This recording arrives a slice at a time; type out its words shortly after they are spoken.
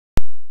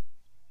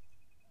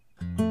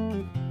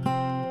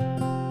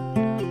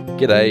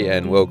G'day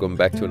and welcome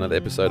back to another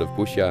episode of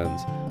Bush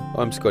Yarns.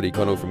 I'm Scotty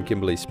Connell from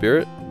Kimberley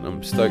Spirit, and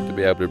I'm stoked to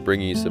be able to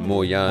bring you some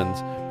more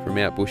yarns from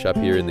out bush up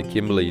here in the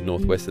Kimberley,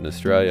 northwestern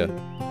Australia.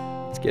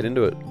 Let's get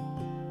into it.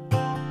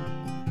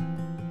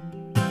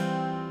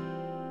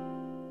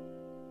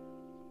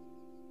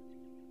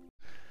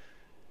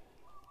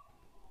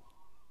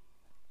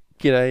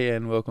 G'day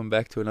and welcome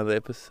back to another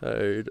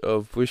episode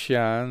of Bush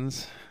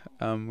Yarns.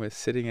 We're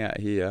sitting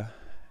out here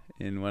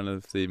in one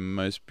of the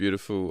most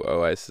beautiful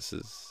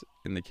oases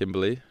in the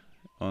Kimberley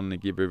on the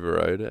Gibb River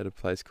Road at a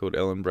place called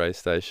Ellenbrae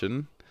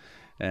Station,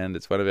 and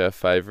it's one of our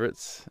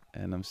favourites.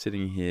 And I'm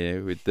sitting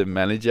here with the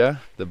manager,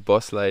 the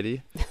boss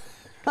lady.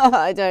 Oh,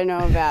 I don't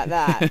know about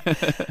that.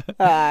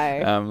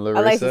 Larissa.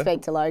 I'd like to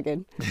speak to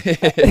Logan.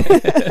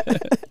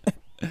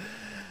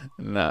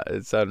 No,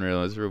 it's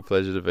unreal. It's a real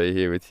pleasure to be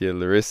here with you,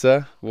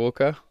 Larissa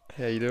Walker.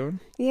 How you doing?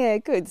 Yeah,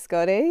 good,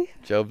 Scotty.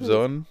 Job's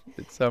on.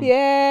 It's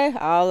Yeah.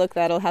 Oh, look,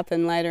 that'll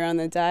happen later on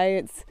the day.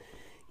 It's,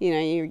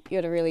 you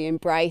got to really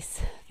embrace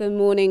the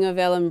morning of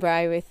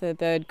Ellenbrae with the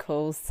bird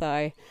calls.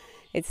 So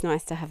it's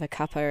nice to have a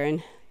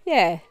cuppa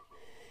and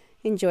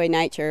enjoy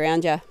nature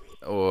around you.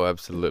 Oh,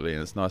 absolutely,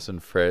 and it's nice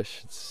and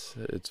fresh.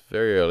 It's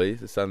very early.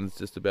 The sun's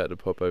just about to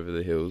pop over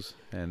the hills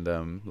and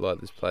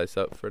light this place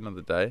up for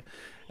another day.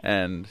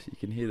 And you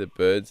can hear the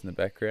birds in the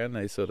background.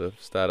 They sort of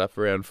start up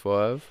around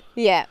 5.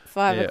 Yeah,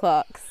 5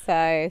 o'clock.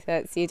 So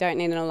you don't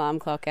need an alarm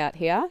clock out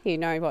here. You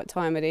know what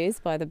time it is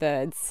by the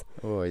birds.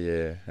 Oh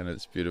yeah, and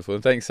it's beautiful.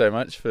 And thanks so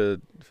much for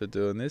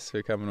doing this,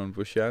 for coming on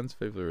Bush Yarns.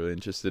 People are really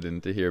interested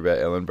to hear about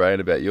Ellenbrae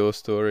and about your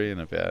story and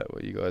about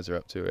what you guys are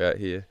up to out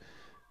here.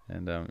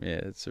 And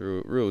it's a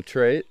real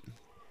treat.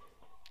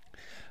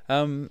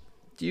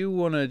 Do you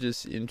want to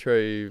just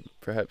intro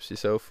perhaps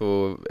yourself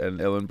and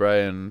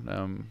Ellenbrae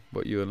and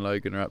what you and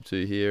Logan are up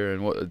to here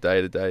and what the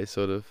day-to-day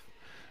sort of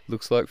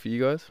looks like for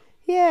you guys?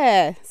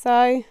 Yeah,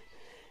 so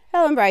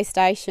Ellenbrae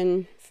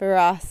Station for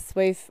us,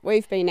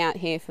 we've been out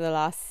here for the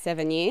last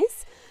 7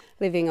 years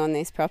living on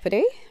this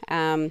property.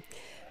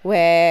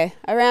 We're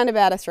around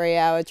about a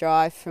 3-hour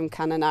drive from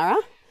Kununurra,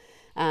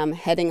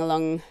 heading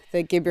along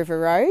the Gibb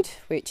River Road,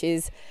 which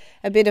is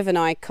a bit of an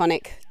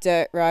iconic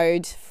dirt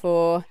road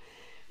for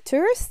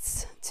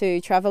tourists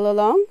to travel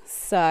along.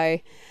 So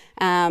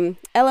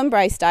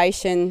Ellenbrae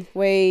Station,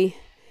 we're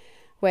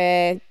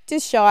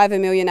just shy of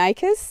 1 million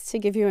acres, to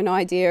give you an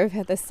idea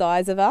of the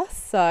size of us.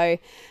 So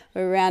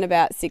we're around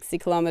about 60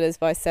 kilometres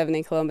by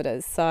 70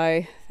 kilometres,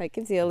 so that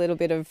gives you a little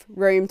bit of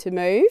room to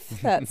move,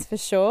 that's for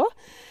sure.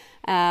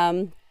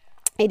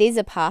 It is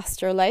a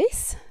pasture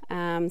lease,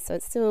 so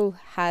it still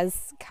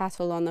has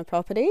cattle on the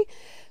property,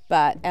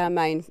 but our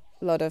main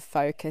lot of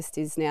focus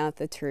is now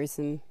the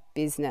tourism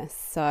business.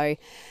 So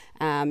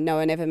no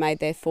one ever made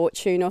their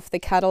fortune off the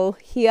cattle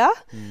here,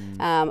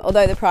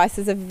 although the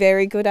prices are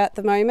very good at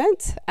the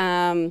moment.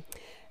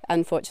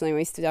 Unfortunately,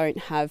 we still don't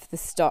have the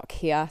stock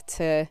here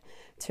to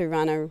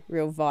run a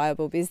real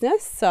viable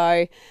business.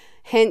 So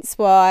hence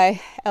why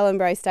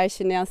Ellenbrae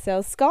Station now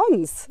sells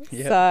scones.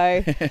 Yep.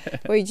 So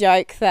we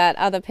joke that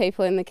other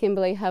people in the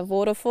Kimberley have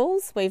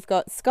waterfalls, we've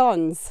got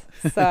scones.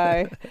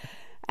 So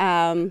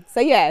so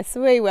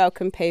we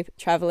welcome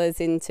travellers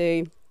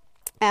into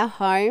our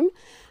home,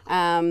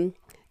 and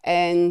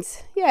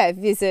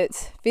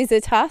visit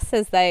us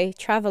as they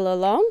travel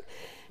along,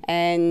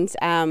 and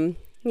they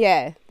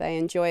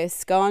enjoy a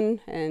scone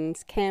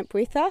and camp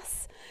with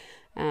us.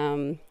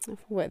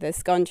 The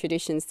scone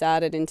tradition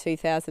started in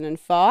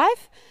 2005,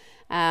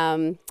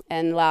 and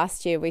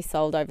last year we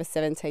sold over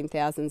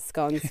 17,000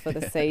 scones for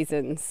the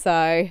season.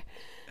 So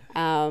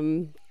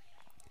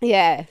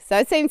so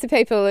it seems that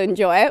people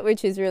enjoy it,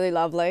 which is really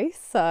lovely.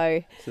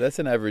 So that's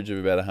an average of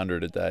about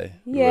 100 a day.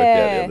 We worked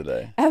out the other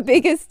day. Our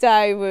biggest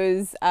day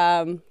was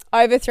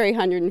over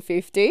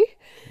 350.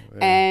 Wow.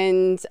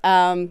 And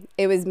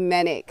it was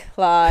manic.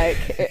 Like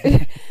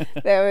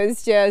there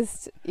was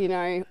just,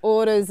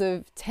 orders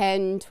of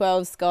 10,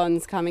 12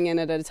 scones coming in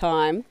at a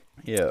time.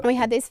 Yeah. We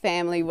had this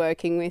family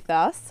working with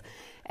us,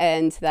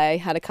 and they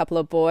had a couple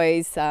of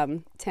boys,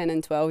 10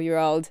 and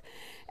 12-year-old,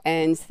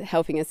 and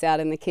helping us out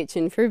in the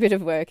kitchen for a bit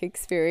of work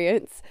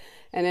experience.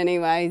 And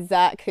anyway,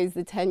 Zach, who's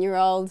the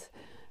 10-year-old,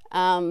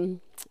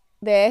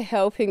 they're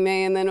helping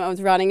me, and then I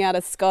was running out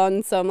of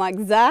scones, so I'm like,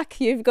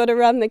 Zach, you've got to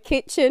run the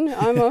kitchen.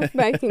 I'm off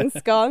making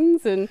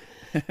scones. And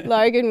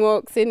Logan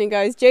walks in and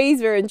goes,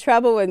 geez, we're in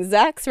trouble when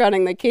Zach's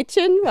running the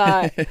kitchen.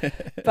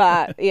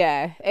 But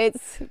yeah,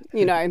 it's,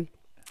 we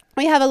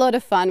have a lot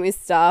of fun with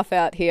staff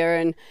out here,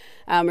 and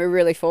we're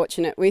really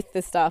fortunate with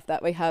the staff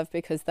that we have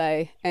because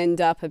they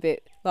end up a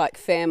bit like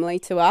family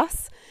to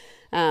us.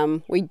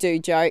 We do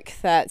joke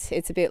that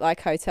it's a bit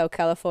like Hotel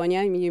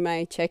California. You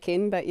may check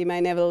in, but you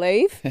may never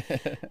leave.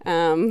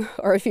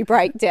 Or if you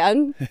break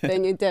down,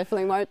 then you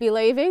definitely won't be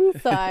leaving,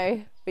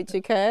 so which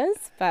occurs.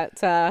 But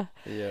so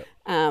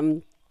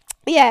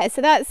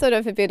that's sort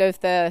of a bit of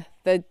the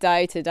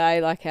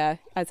day-to-day,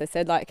 as I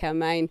said, our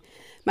main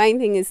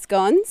thing is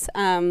scones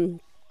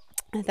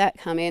that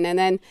come in. And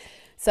then,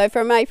 so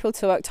from April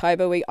to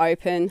October, we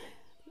open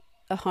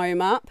the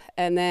home up,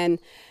 and then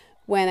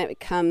when it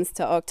comes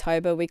to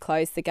October, we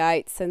close the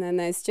gates, and then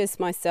there's just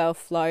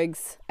myself,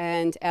 Logs,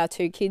 and our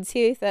 2 kids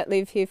here that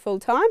live here full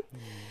time.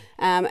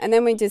 And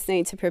then we just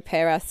need to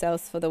prepare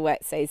ourselves for the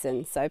wet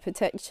season. So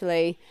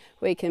potentially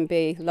we can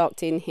be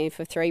locked in here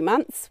for 3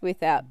 months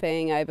without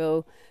being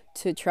able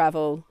to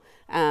travel.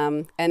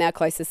 And our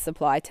closest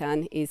supply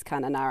town is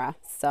Kununurra.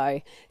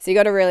 So you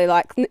got to really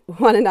like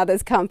one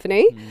another's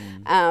company.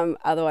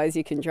 Otherwise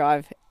you can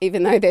drive,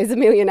 even though there's a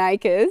million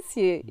acres,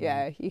 you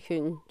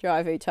can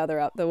drive each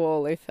other up the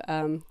wall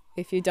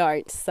if you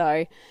don't.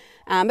 So,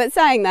 but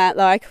saying that,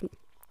 like,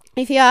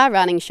 if you are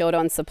running short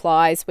on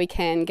supplies, we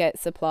can get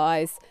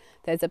supplies.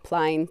 There's a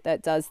plane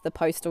that does the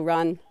postal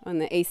run on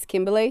the East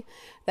Kimberley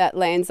that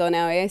lands on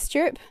our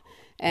airstrip.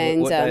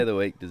 And what day of the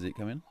week does it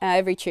come in?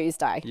 Every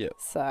Tuesday. Yep.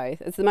 So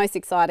it's the most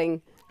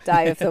exciting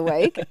day of the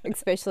week,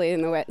 especially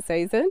in the wet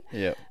season.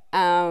 Yep.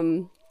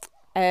 And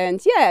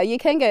yeah, you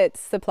can get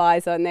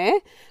supplies on there.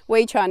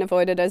 We try and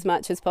avoid it as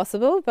much as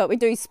possible, but we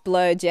do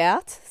splurge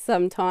out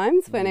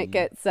sometimes when it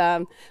gets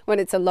when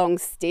it's a long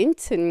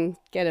stint, and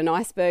get an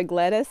iceberg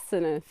lettuce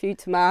and a few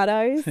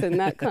tomatoes and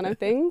that kind of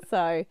thing.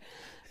 So,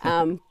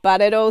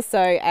 but it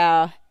also,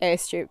 our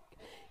airstrip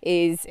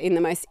is in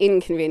the most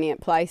inconvenient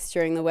place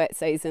during the wet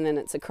season, and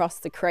it's across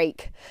the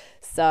creek.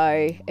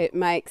 So it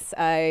makes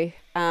a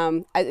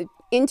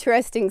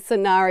interesting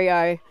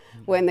scenario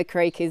when the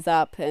creek is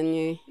up and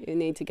you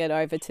need to get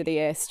over to the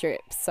airstrip.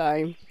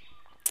 So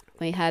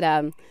we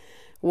had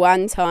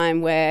one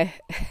time where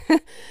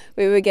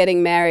we were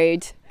getting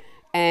married,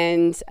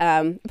 and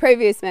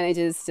previous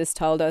managers just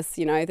told us,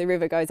 you know, the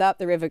river goes up,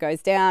 the river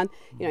goes down,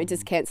 you know,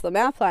 just cancel the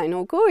mail plane,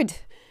 all good.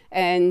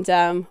 And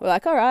we're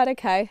like, all right,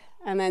 okay.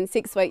 And then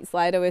 6 weeks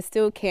later, we're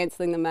still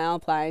cancelling the mail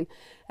plane.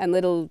 And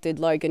little did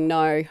Logan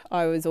know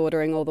I was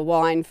ordering all the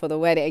wine for the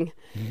wedding.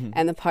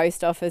 And the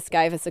post office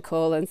gave us a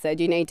call and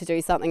said, you need to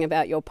do something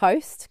about your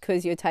post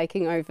because you're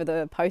taking over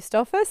the post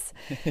office.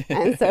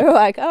 And so we're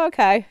like, oh,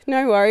 okay,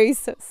 no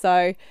worries.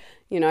 So,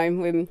 you know,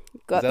 we've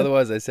got...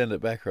 Otherwise they send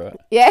it back, right?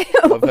 Yeah.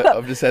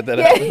 I've just had that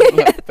happen.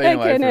 Like, been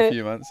away for a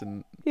few months.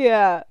 And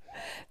yeah,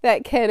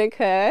 that can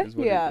occur.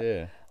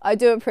 Yeah. I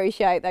do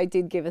appreciate they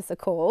did give us a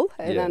call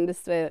and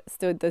understood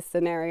the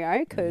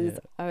scenario, because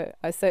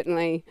I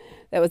certainly,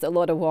 there was a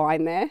lot of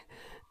wine there.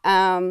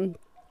 And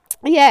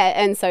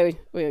so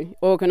we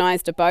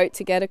organised a boat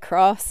to get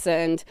across,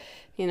 and,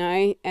 you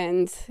know,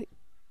 and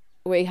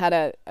we had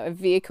a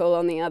vehicle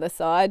on the other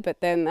side, but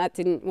then that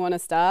didn't want to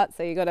start,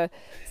 so you got to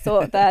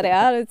sort that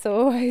out. It's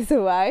always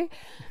a way.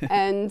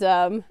 And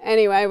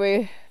anyway,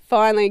 we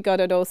finally got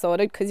it all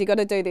sorted, because you got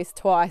to do this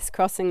twice,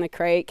 crossing the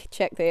creek,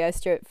 check the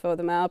airstrip for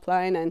the mail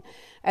plane, and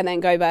then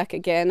go back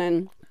again.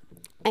 And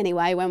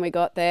anyway, when we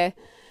got there,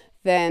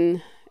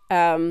 then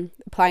the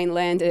plane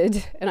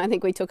landed, and I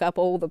think we took up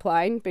all the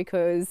plane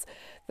because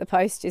the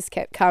post just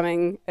kept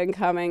coming and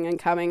coming and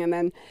coming, and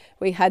then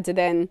we had to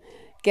then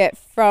get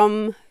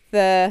from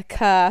the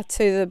car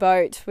to the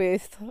boat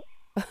with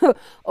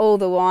all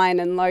the wine,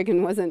 and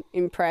Logan wasn't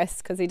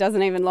impressed because he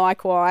doesn't even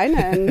like wine,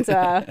 and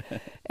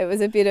it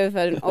was a bit of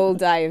an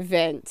all-day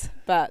event.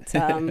 But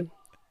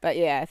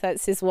yeah,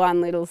 that's just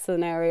one little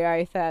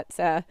scenario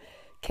that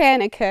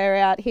can occur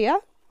out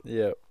here.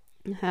 Yeah.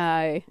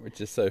 Which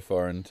is so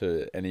foreign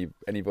to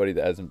anybody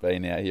that hasn't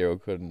been out here or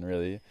couldn't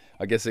really.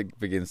 I guess it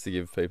begins to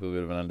give people a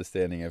bit of an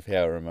understanding of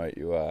how remote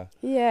you are.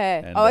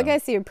 Yeah. And, I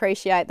guess you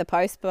appreciate the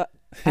post box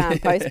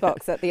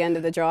at the end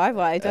of the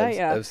driveway, don't you?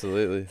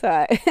 Absolutely.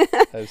 So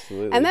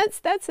absolutely. And that's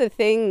the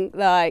thing.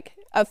 Like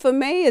for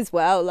me as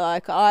well.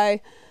 Like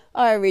I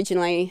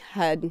originally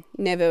had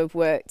never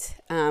worked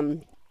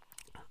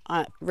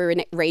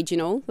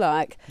regional.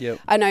 Like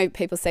I know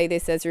people see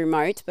this as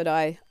remote, but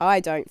I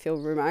don't feel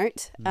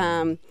remote.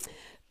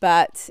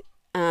 But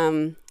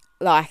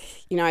like,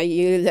 you know,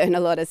 you learn a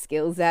lot of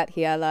skills out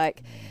here.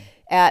 Like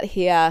out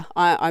here,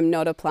 I'm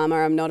not a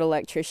plumber, I'm not an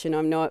electrician,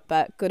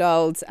 but good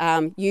old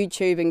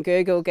YouTube and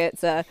Google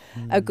gets a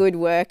good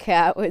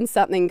workout when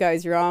something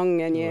goes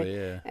wrong and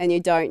you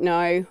don't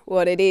know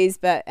what it is.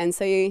 And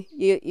so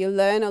you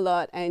learn a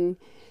lot, and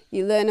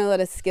you learn a lot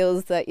of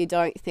skills that you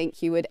don't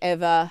think you would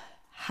ever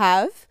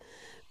have,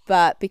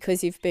 but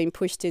because you've been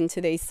pushed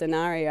into these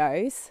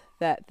scenarios,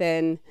 that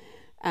then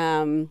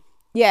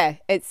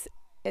it's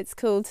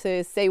cool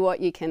to see what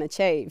you can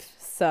achieve.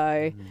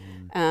 So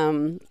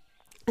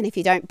and if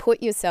you don't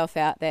put yourself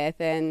out there,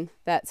 then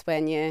that's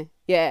when you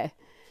don't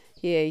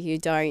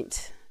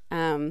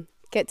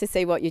get to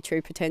see what your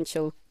true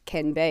potential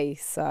can be.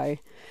 So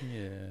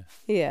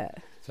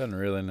it's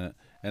unreal, isn't it?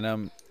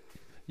 And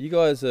you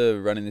guys are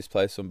running this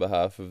place on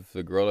behalf of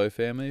the Grollo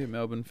family,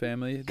 Melbourne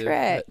family.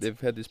 Correct. They've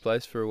had this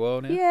place for a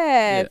while now.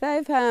 Yeah.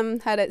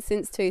 They've had it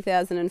since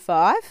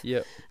 2005.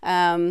 Yep.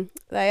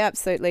 They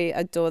absolutely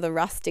adore the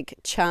rustic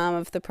charm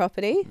of the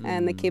property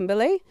and the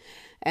Kimberley,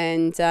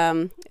 and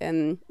for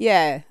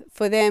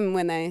them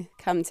when they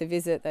come to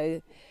visit,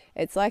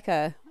 it's like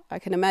I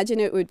can imagine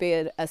it would be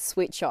a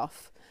switch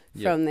off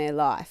from their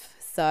life.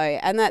 So,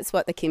 and that's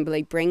what the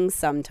Kimberley brings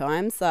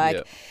sometimes.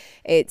 Like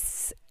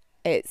it's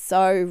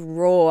so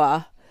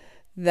raw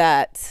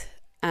that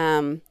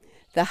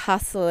the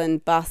hustle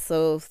and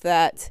bustle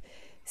that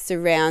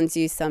surrounds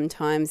you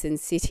sometimes in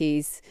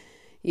cities.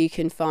 You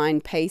can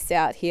find peace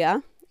out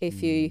here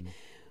if you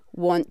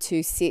want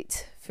to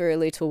sit for a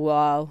little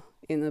while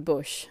in the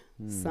bush.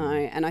 So,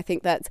 and I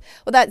think that's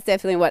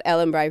definitely what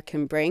Ellenborough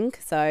can bring.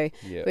 So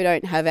we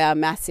don't have our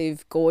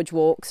massive gorge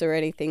walks or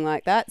anything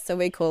like that. So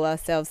we call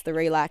ourselves the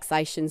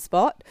relaxation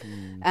spot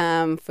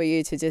for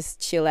you to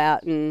just chill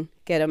out and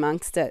get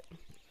amongst it.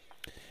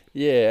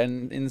 Yeah,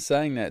 and in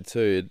saying that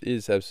too, it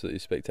is absolutely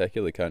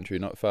spectacular country.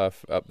 Not far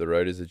up the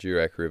road is the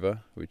Durack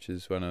River, which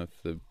is one of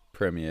the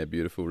premier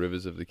beautiful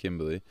rivers of the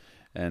Kimberley.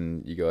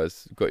 And you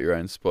guys got your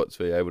own spots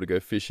where you're able to go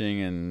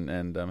fishing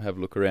and have a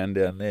look around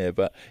down there.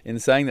 But in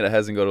saying that it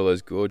hasn't got all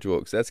those gorge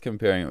walks, that's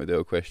comparing it with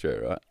El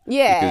Questro, right?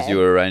 Yeah. Because you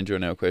were a ranger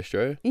on El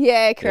Questro?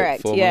 Yeah,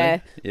 correct.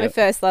 Yep. My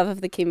first love of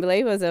the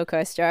Kimberley was El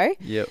Questro.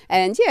 Yep.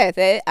 And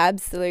they're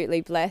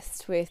absolutely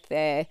blessed with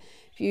their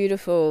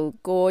beautiful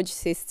gorge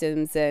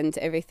systems and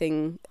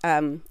everything,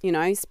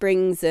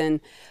 springs and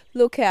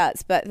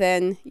lookouts. But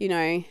then,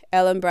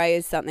 Ellenborough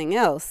is something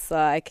else,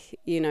 like,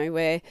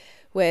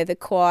 where the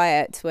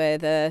quiet, where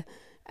the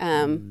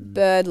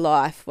bird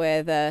life,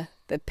 where the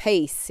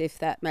peace, if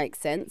that makes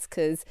sense,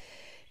 because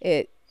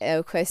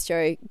El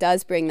Questro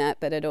does bring that,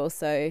 but it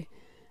also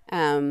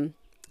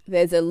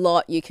there's a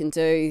lot you can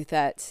do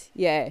that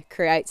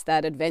creates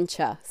that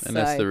adventure. And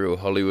that's the real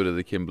Hollywood of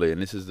the Kimberley, and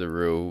this is the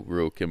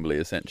real Kimberley.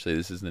 Essentially,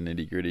 this is the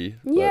nitty gritty,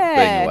 like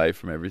being away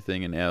from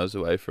everything and hours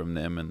away from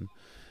them,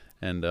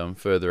 and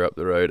further up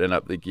the road and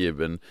up the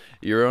Gib, and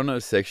you're on a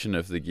section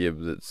of the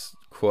Gib that's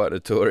quite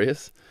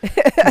notorious.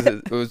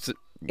 It was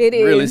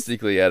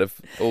realistically, out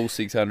of all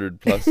 600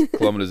 plus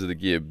kilometres of the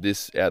Gib,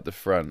 this out the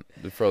front,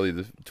 probably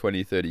the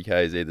 20-30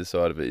 k's either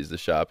side of it is the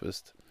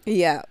sharpest.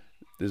 Yeah.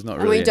 There's not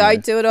and really we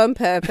don't do it on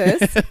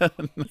purpose.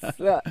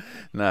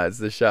 No, it's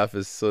the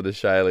sharpest, sort of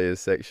shaliest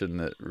section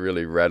that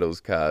really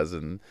rattles cars,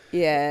 and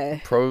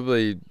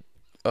probably,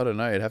 I don't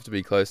know, it'd have to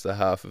be close to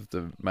half of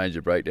the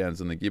major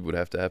breakdowns on the Gib would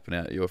have to happen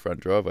out your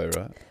front driveway,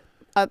 right?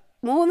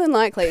 More than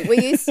likely. We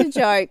used to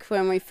joke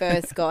when we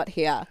first got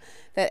here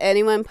that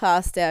anyone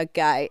past our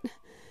gate,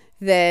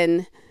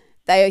 then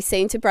they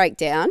seem to break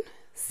down.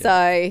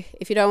 So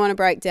if you don't want to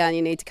break down,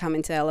 you need to come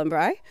into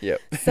Ellenborough.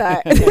 Yep.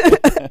 So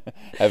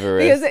have a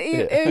rest. Because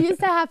it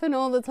used to happen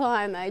all the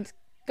time. They'd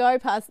go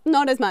past,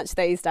 not as much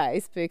these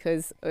days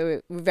because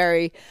we're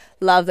very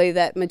lovely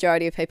that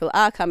majority of people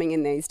are coming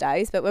in these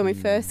days. But when we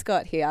first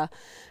got here,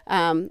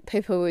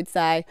 people would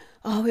say,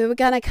 oh, we were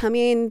going to come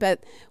in,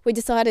 but we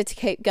decided to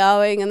keep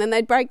going, and then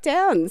they'd break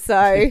down.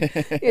 So,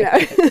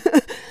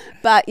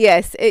 but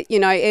yes,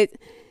 the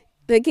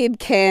Gib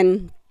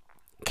can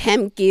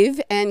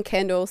give and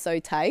can also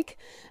take.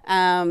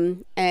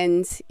 And,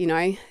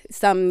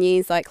 some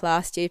years like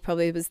last year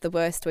probably was the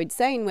worst we'd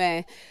seen,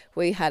 where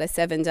we had a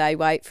 7-day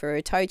wait for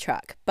a tow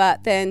truck.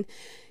 But then,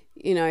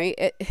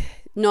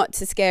 not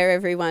to scare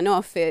everyone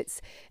off, to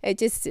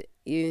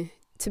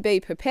be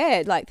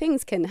prepared. Like,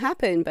 things can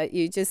happen, but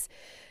you just,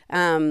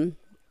 and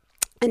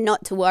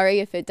not to worry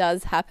if it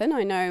does happen.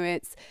 I know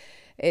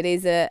it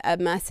is a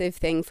massive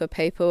thing for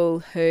people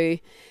who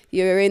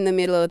you're in the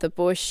middle of the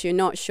bush, you're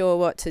not sure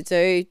what to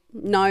do.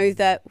 Know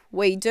that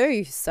we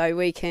do, so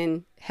we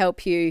can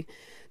help you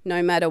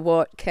no matter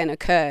what can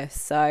occur.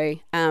 So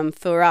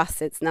for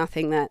us, it's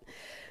nothing that,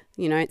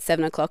 it's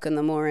 7 o'clock in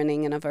the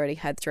morning and I've already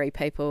had 3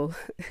 people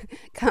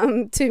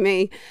come to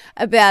me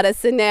about a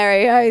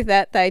scenario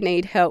that they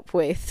need help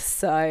with.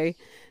 So,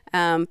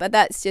 but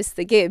that's just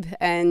the Gib,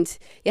 and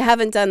you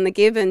haven't done the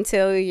Gib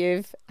until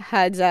you've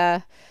had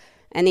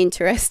an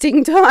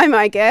interesting time,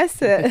 I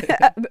guess,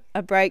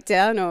 a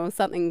breakdown or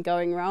something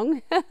going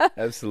wrong.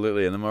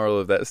 Absolutely, and the moral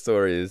of that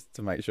story is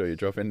to make sure you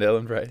drop into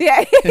Ellenborough.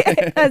 Yeah,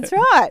 that's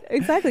right,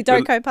 exactly.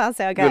 Don't go past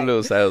our gate. Good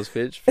little sales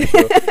pitch, for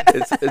sure.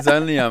 It's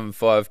only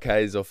 5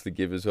 k's off the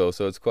Gib as well,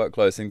 so it's quite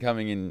close. And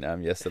coming in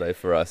yesterday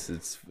for us,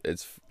 it's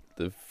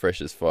the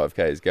freshest 5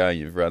 k's going.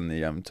 You've run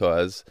the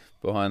tyres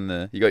behind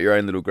you got your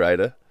own little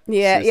grader.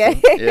 Yeah.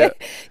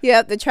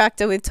 Yeah, the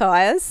tractor with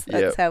tyres.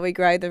 That's how we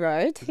grade the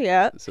road.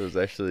 Yeah. So it's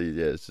actually,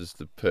 it's just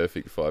the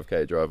perfect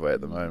 5k driveway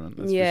at the moment.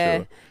 That's for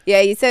sure.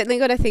 Yeah, you certainly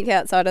got to think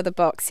outside of the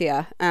box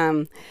here.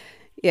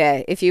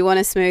 If you want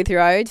a smooth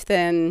road,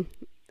 then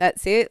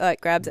that's it.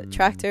 Like, grab that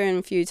tractor and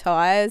a few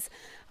tyres.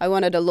 I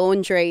wanted a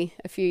laundry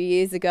a few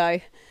years ago,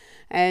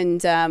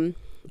 and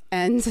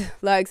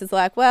Logs was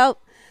like, well,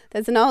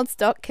 there's an old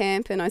stock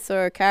camp and I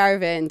saw a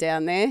caravan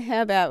down there.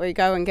 How about we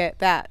go and get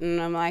that? And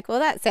I'm like, well,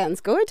 that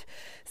sounds good.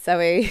 So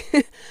we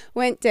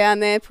went down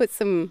there, put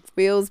some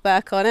wheels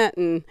back on it,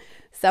 and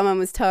someone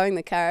was towing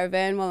the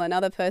caravan while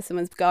another person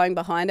was going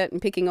behind it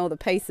and picking all the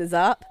pieces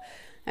up,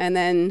 and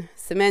then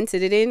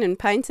cemented it in and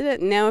painted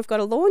it, and now I've got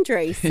a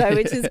laundry,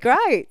 which is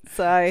great.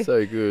 So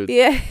good.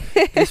 Yeah.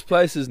 This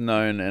place is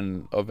known,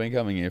 and I've been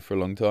coming here for a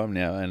long time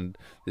now, and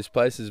this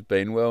place has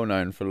been well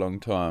known for a long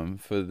time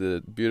for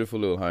the beautiful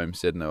little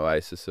homestead and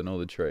oasis and all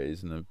the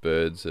trees and the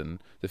birds and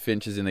the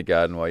finches in the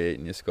garden while you're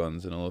eating your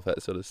scones and all of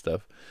that sort of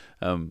stuff.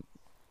 Is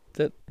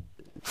that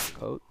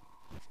cold?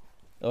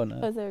 Oh no.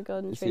 Was there a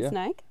golden tree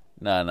snake?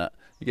 No.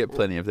 You get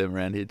plenty of them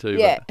around here too.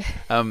 Yeah. But,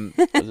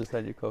 I'll just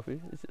had your coffee.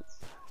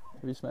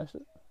 Have you smashed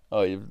it?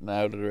 Oh, you've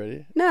nailed it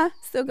already? Nah,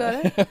 still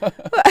got it.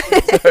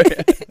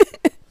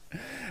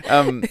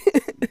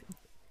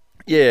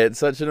 Yeah, it's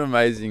such an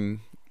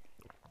amazing.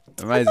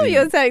 I thought you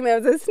were saying there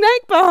was a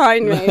snake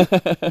behind me.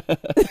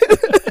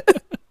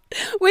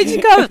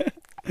 Which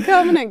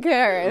common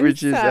occurrence.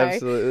 Which is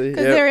absolutely.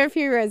 Because there are a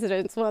few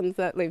residents, ones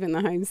that live in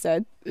the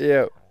homestead.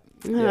 Yeah.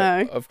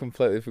 No. I've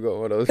completely forgotten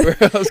where I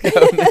was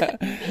going now.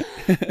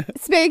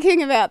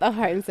 Speaking about the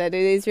homestead,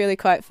 it is really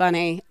quite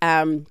funny.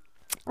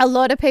 A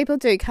lot of people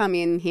do come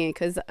in here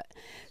because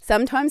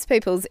sometimes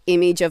people's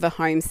image of a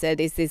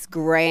homestead is this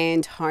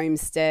grand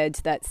homestead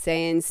that's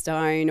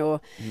sandstone,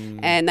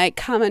 and they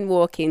come and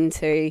walk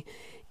into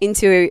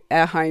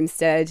a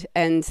homestead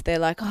and they're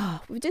like,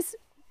 oh, we just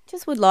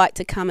would like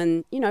to come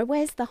and,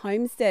 where's the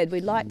homestead?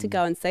 We'd like to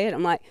go and see it.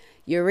 I'm like,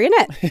 you're in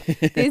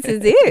it. This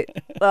is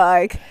it.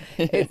 Like,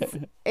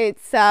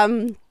 it's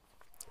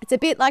a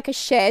bit like a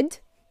shed,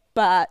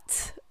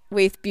 but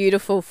with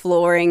beautiful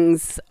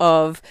floorings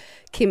of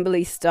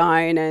Kimberley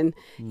stone, and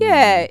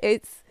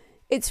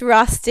it's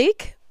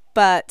rustic,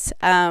 but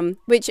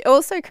which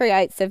also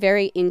creates a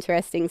very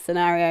interesting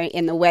scenario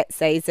in the wet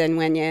season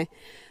when you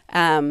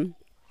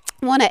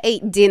want to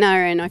eat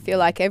dinner, and I feel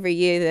like every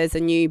year there's a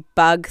new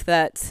bug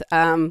that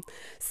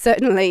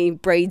certainly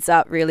breeds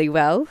up really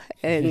well,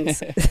 and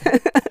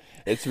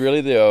it's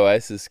really the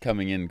oasis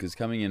coming in, because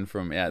coming in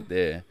from out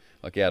there,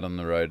 like out on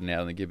the road and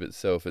out on the Gibb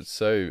itself, it's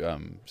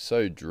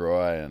so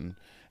dry and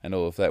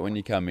all of that. When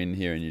you come in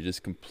here and you're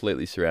just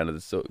completely surrounded,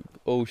 it's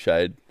all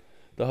shade.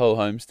 The whole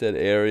homestead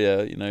area,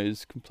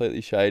 is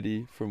completely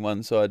shady from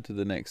one side to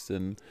the next,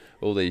 and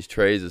all these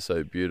trees are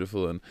so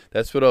beautiful. And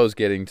that's what I was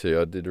getting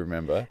to. I did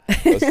remember.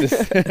 I was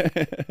just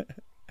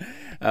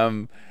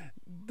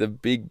the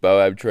big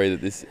boab tree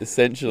that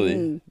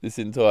this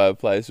entire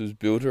place was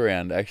built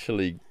around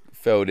actually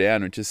fell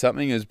down, which is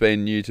something that's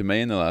been new to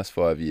me in the last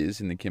 5 years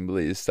in the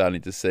Kimberley, is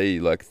starting to see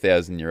like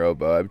 1,000-year-old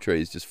boab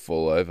trees just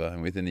fall over,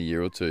 and within a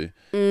year or two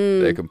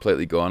they're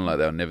completely gone, like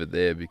they were never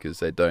there, because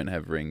they don't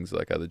have rings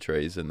like other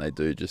trees, and they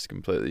do just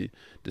completely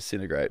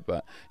disintegrate.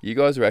 But you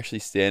guys were actually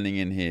standing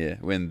in here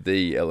when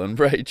the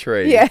Ellenbrae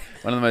tree,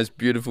 one of the most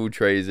beautiful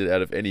trees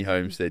out of any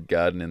homestead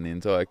garden in the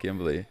entire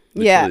Kimberley,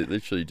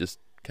 literally just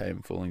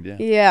came falling down.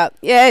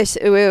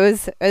 It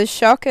was a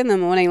shock in the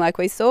morning. Like,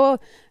 we saw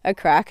a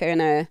crack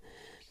in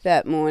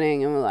that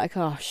morning, and we're like,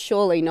 oh,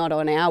 surely not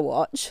on our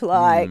watch.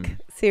 Like,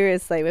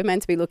 seriously, we're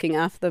meant to be looking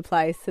after the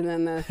place, and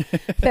then the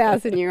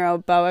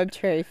 1,000-year-old boab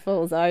tree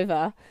falls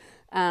over.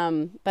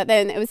 But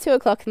then it was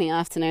 2:00 in the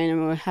afternoon, and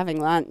we were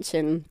having lunch,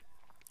 and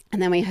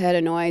then we heard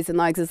a noise, and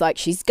Legs was like,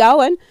 she's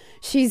going,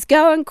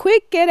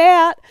 quick, get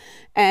out.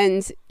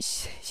 And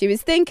she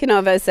was thinking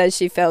of us as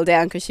she fell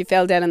down, because she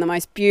fell down in the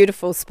most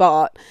beautiful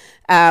spot,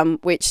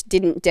 which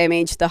didn't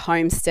damage the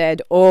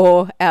homestead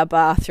or our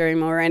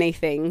bathroom or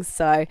anything.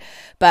 So,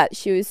 but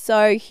she was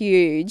so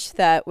huge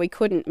that we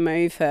couldn't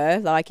move her.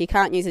 Like, you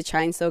can't use a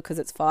chainsaw because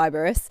it's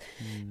fibrous.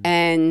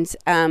 And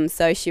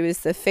so she was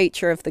the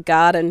feature of the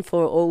garden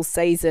for all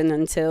season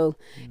until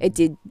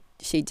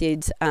she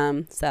did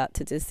start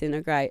to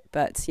disintegrate.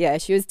 But yeah,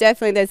 she was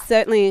there's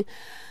certainly,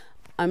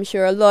 I'm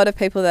sure, a lot of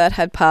people that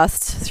had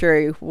passed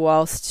through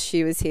whilst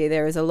she was here.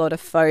 There is a lot of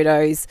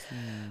photos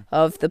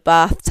of the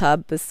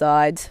bathtub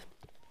beside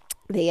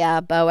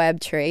the boab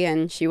tree,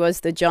 and she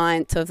was the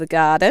giant of the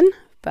garden.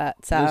 But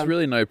there's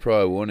really no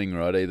prior warning,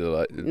 right, either.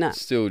 Like, it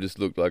still just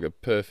looked like a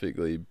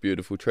perfectly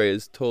beautiful tree,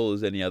 as tall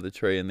as any other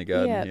tree in the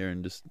garden here,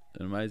 and just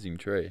an amazing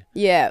tree.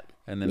 Yeah.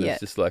 And then there's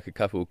just like a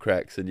couple of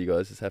cracks, and you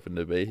guys just happened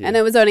to be here. And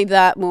it was only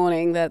that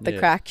morning that the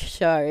crack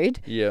showed.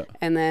 Yeah.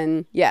 And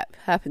then,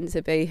 happened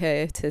to be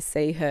here to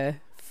see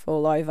her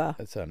fall over.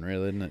 That's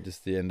unreal, isn't it?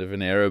 Just the end of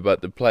an era.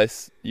 But the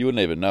place, you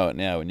wouldn't even know it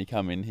now. When you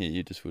come in here,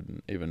 you just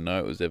wouldn't even know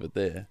it was ever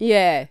there.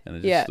 Yeah. And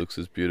it just looks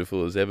as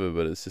beautiful as ever,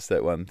 but it's just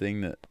that one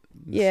thing that...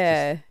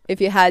 if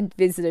you had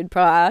visited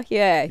prior,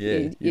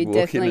 you'd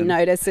definitely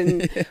notice,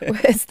 and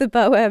where's the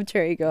boab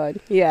tree gone?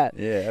 Yeah.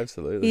 Yeah,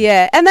 absolutely.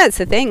 Yeah, and that's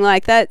the thing,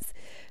 like,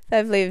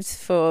 they've lived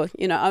for,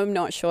 I'm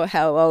not sure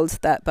how old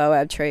that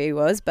boab tree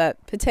was,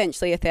 but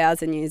potentially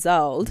 1,000 years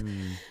old.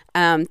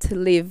 To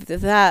live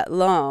that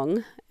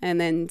long and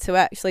then to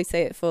actually see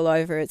it fall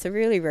over, it's a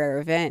really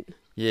rare event.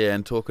 Yeah,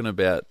 and talking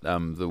about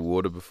the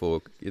water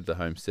before the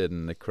homestead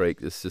and the creek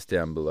that's just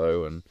down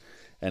below,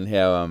 and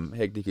how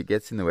hectic it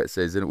gets in the wet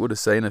season, it would have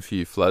seen a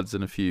few floods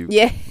and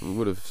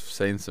would have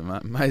seen some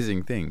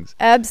amazing things.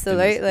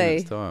 Absolutely. In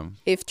its time.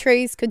 If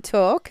trees could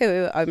talk,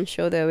 I'm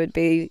sure there would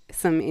be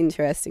some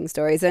interesting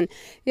stories. And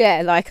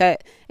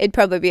it'd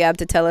probably be able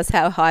to tell us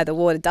how high the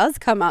water does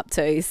come up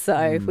to,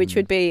 so which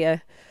would be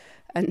a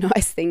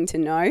nice thing to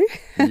know.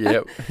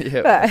 Yep,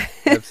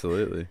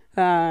 absolutely.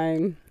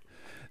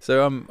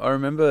 So I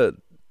remember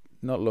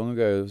not long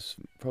ago, it was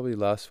probably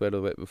last wet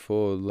or wet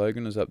before,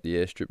 Logan was up the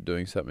airstrip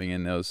doing something,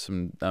 and there was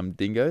some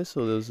dingoes,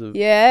 or there was a...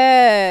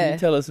 Yeah. Can you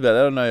tell us about that?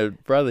 I don't know, I'd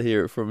rather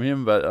hear it from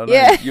him, but I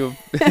know you've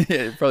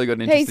probably got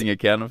an interesting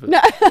account of it.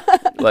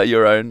 Like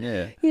your own,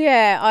 yeah.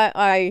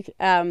 Yeah,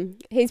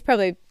 he's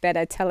probably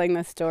better telling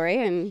the story,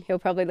 and he'll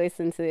probably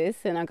listen to this,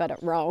 and I got it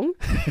wrong.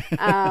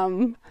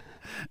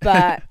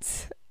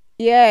 But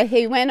yeah,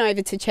 he went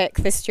over to check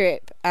the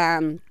strip,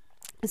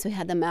 as we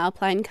had the mail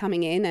plane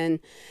coming in,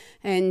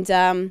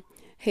 and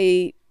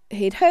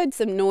he'd heard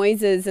some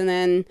noises, and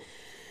then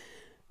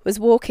was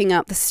walking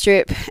up the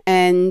strip,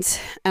 and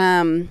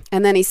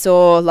then he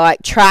saw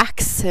like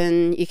tracks,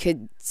 and he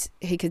could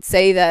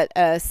see that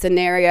a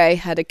scenario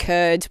had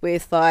occurred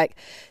with like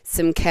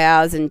some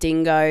cows and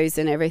dingoes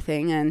and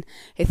everything, and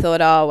he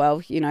thought, oh well,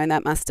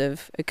 that must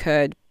have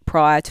occurred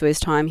prior to his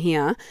time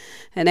here.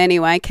 And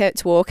anyway,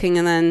 kept walking,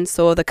 and then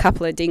saw the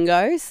couple of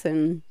dingoes,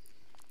 and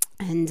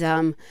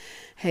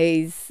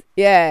he's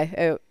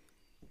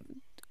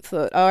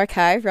thought, oh,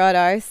 okay,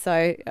 righto.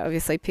 So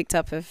obviously picked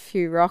up a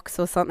few rocks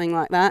or something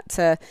like that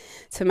to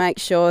make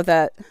sure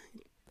that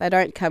they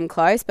don't come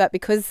close. But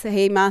because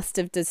he must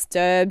have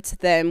disturbed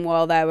them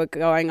while they were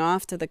going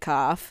after the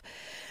calf,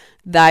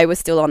 they were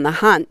still on the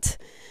hunt.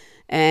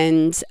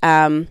 And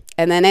then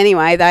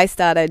anyway, they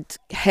started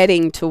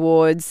heading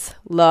towards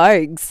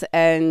Logs,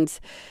 and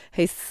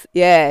he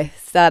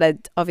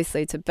started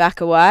obviously to back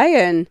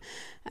away,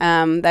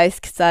 and they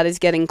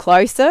started getting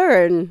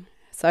closer, and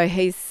so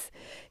he's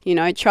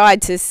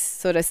tried to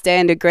sort of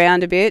stand her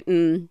ground a bit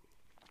and,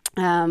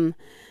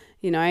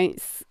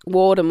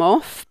 ward them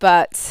off.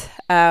 But,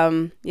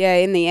 in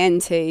the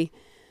end,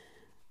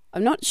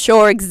 I'm not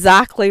sure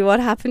exactly what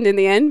happened in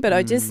the end, but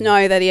I just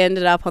know that he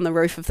ended up on the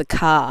roof of the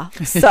car.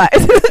 So,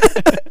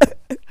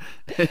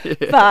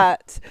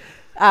 but,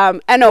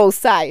 and all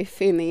safe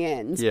in the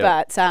end.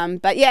 Yeah.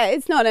 But yeah,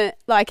 it's not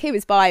he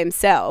was by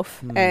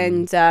himself,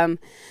 and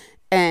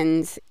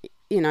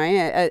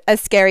a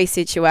scary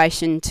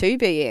situation to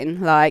be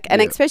in,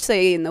 and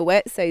especially in the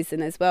wet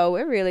season as well.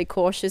 We're really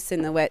cautious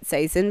in the wet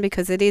season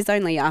because it is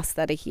only us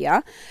that are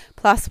here,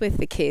 plus with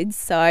the kids.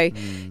 So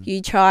you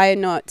try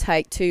and not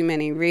take too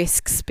many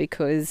risks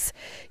because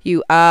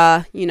you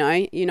are, you're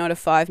not a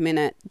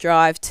 5-minute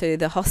drive to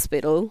the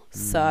hospital.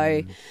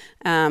 So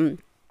it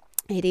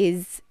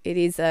is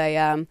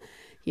a,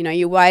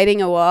 you're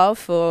waiting a while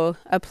for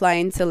a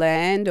plane to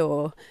land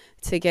or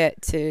to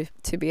get to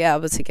be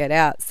able to get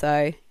out.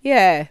 So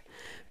yeah,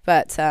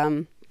 but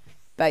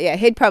yeah,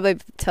 he'd probably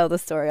tell the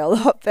story a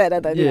lot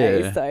better than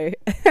me. So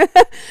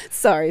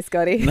sorry,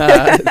 Scotty.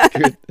 Nah, it's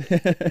good.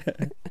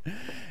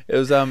 It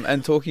was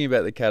and talking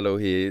about the cattle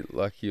here,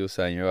 like you were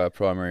saying, you are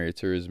primary a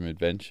tourism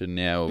adventure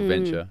now,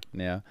 venture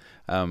now.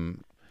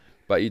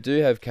 But you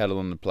do have cattle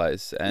on the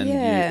place, and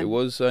it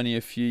was only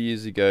a few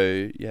years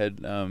ago you had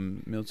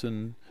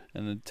Milton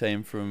and the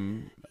team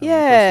from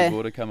across the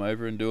border come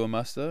over and do a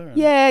muster?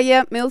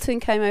 Milton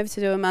came over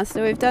to do a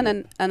muster. We've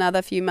done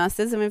another few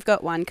musters, and we've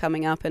got one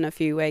coming up in a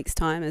few weeks'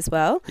 time as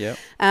well. Yep.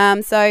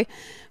 So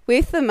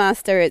with the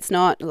muster, it's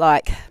not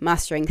like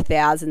mustering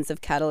thousands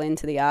of cattle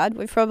into the yard.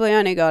 We've probably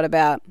only got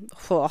about,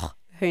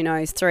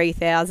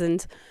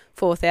 3,000,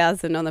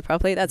 4,000 on the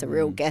property. That's a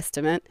real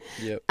guesstimate.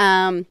 Yep.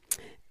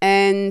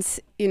 And,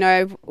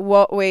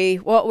 what we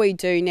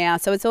do now,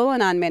 so it's all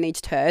an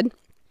unmanaged herd.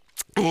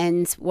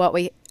 And what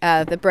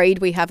the breed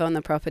we have on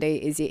the property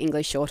is your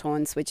English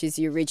Shorthorns, which is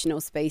the original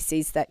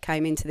species that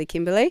came into the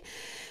Kimberley.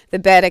 The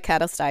better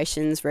cattle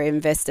stations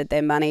reinvested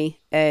their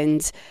money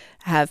and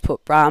have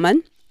put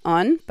Brahman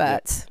on,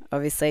 but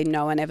obviously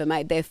no one ever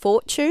made their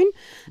fortune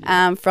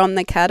from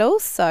the cattle.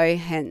 So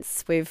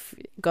hence we've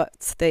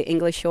got the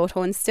English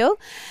Shorthorn still,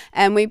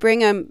 and we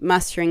bring a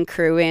mustering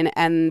crew in,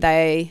 and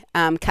they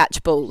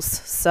catch bulls.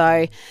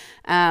 So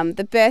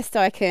the best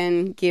I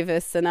can give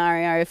a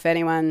scenario, if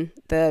anyone,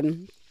 the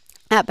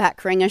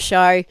Outback Ringer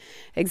show,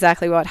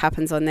 exactly what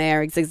happens on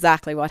there is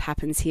exactly what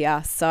happens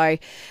here. So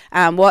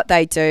what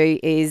they do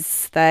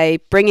is they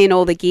bring in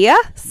all the gear,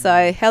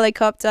 so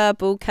helicopter,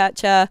 bull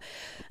catcher,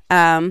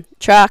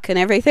 truck and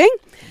everything.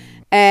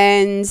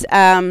 And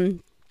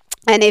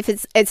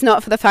if it's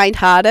not for the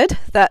faint-hearted,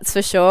 that's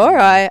for sure.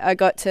 I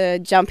got to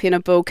jump in a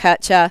bull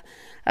catcher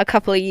a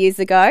couple of years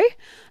ago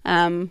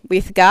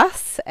with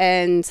Gus,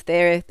 and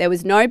there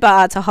was no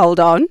bar to hold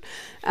on.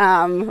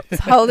 I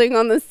was holding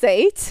on the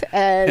seat,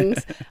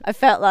 and I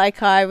felt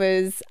like I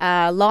was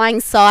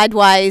lying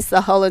sideways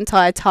the whole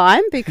entire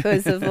time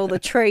because of all the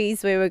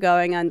trees we were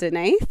going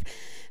underneath.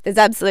 There's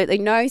absolutely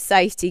no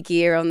safety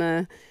gear on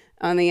the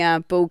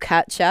bull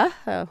catcher.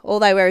 All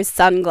they wear is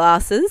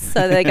sunglasses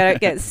so they don't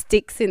get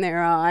sticks in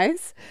their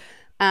eyes.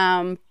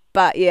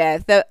 But yeah,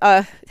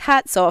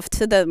 hats off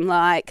to them.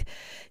 They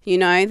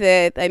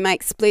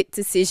make split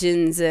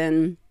decisions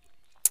and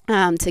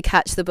to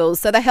catch the bulls.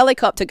 So the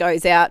helicopter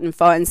goes out and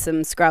finds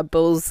some scrub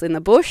bulls in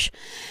the bush,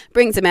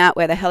 brings them out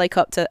where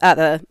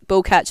the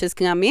bull catchers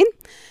can come in,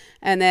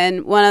 and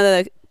then one of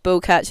the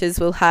bull catchers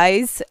will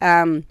haze,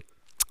 will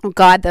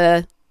guide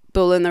the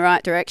bull in the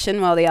right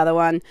direction while the other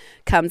one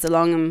comes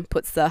along and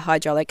puts the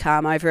hydraulic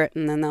arm over it,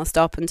 and then they'll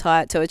stop and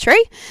tie it to a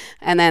tree,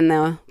 and then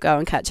they'll go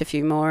and catch a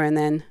few more and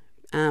then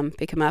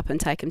pick them up and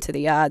take them to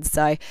the yard.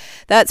 So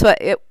that's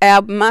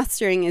our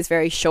mustering is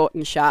very short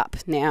and sharp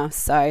now.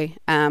 So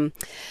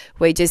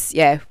we just,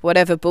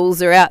 whatever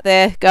bulls are out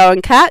there, go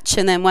and catch.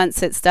 And then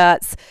once it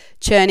starts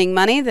churning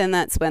money, then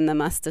that's when the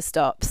muster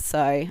stops.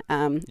 So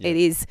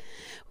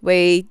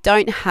we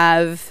don't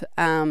have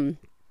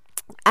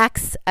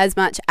as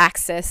much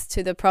access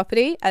to the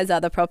property as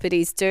other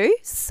properties do.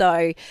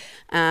 So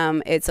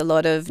it's a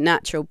lot of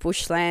natural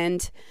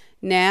bushland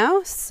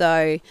now.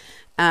 So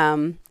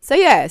some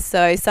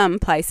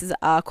places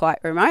are quite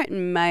remote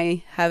and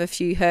may have a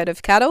few herd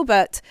of cattle,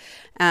 but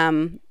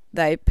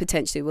they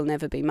potentially will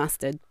never be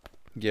mustered.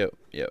 Yep.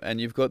 And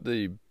you've got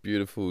the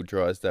beautiful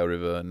Drysdale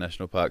River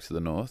National Park to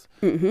the north,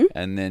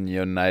 and then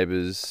your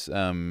neighbours,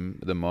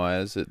 the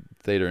Myers at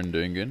Theta and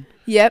Doongan.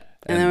 Yep.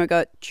 And then we've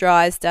got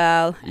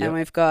Drysdale, and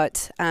we've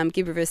got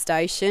Gibb River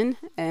Station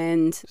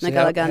and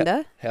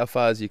Nagulagunda. How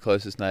far is your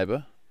closest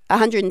neighbour?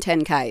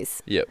 110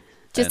 k's. Yep.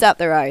 Just up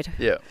the road.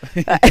 Yep.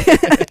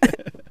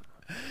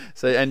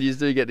 So, and you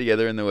do get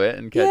together in the wet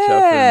and catch up?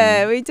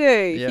 Yeah, we do.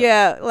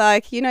 Yeah,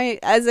 like,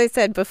 as I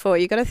said before,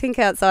 you got to think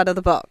outside of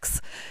the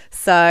box.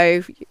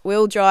 So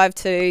we'll drive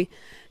to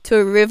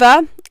a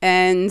river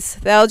and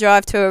they'll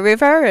drive to a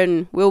river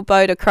and we'll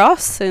boat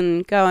across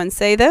and go and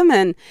see them.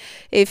 And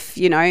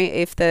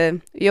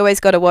you always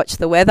got to watch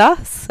the weather.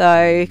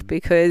 So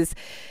because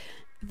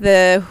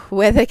the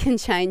weather can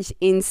change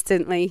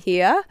instantly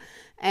here.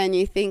 And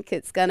you think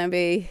it's going to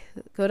be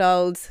good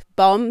old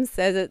bomb,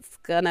 says it's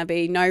going to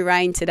be no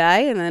rain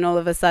today, and then all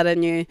of a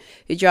sudden you're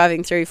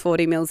driving through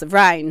 40 mils of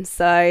rain.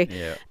 So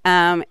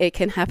it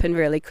can happen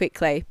really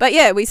quickly. But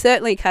we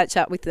certainly catch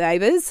up with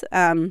neighbours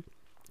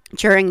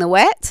during the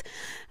wet,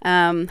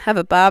 have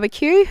a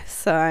barbecue.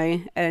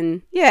 So,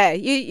 and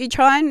you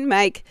try and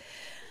make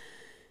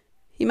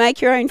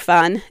your own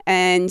fun,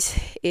 and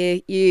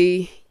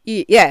you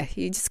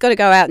just got to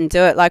go out and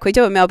do it. Like we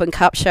do a Melbourne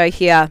Cup show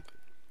here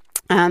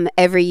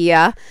every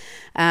year,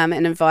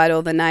 and invite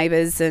all the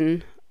neighbours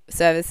and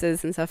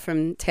services and stuff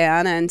from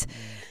town, and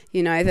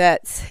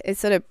that it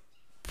sort of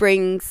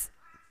brings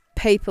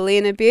people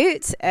in a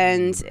bit,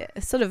 and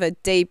sort of a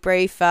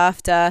debrief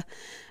after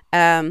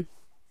what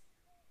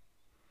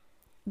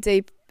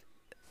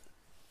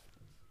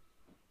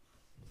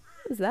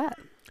was that?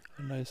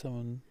 I know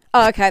someone.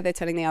 Oh, okay, they're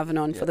turning the oven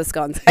on for the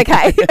scones.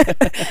 Okay.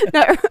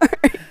 No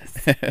worries.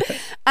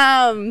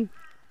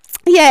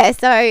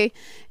 So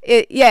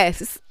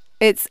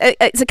it's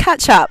a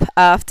catch up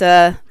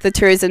after the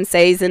tourism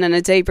season and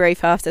a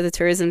debrief after the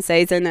tourism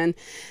season, and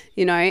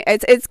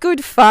it's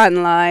good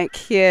fun. Like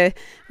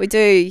we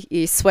do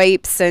your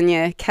sweeps and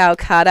your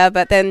Calcutta,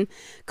 but then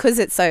because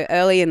it's so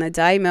early in the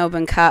day,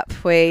 Melbourne Cup,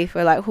 we're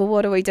like, well,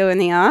 what do we do in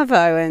the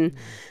arvo? And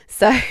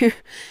so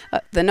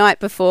the night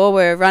before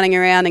we're running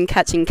around and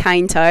catching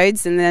cane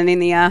toads, and then in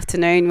the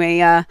afternoon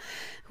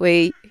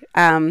we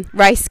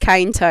race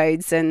cane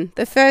toads. And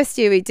the first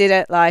year we did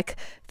it, like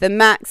the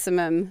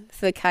maximum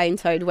the cane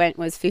toad went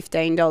was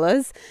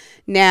 $15.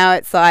 Now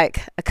it's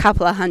like a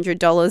couple of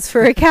 $100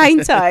 for a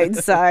cane toad.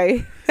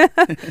 So,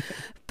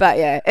 but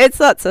it's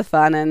lots of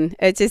fun, and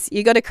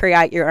you got to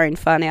create your own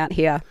fun out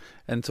here.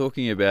 And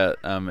talking about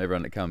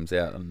everyone that comes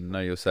out, I know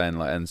you're saying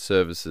and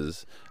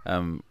services.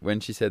 When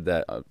she said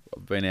that, I've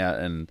been out,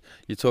 and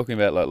you're talking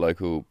about like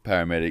local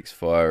paramedics,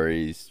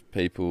 fireys,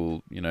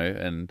 people,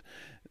 and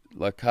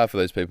like half of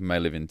those people may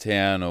live in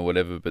town or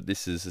whatever, but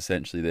this is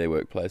essentially their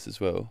workplace as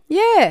well.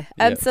 Yeah,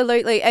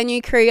 absolutely. And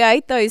you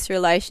create those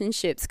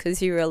relationships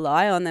because you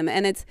rely on them,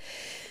 and it's,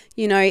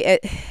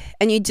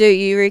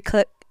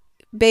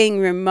 being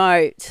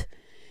remote,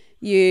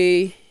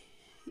 you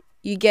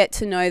get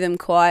to know them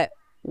quite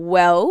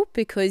well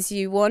because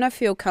you want to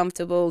feel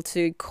comfortable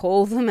to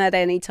call them at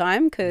any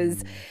time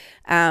because,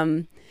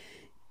 and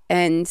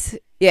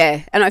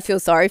I feel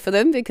sorry for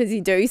them because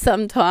you do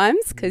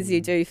sometimes, because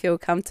you do feel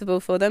comfortable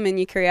for them, and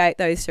you create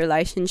those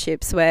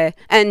relationships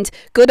and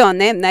good on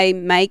them, they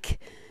make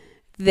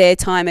their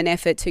time and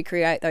effort to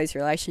create those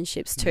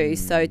relationships too.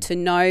 So to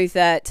know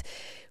that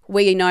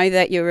we know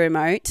that you're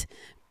remote,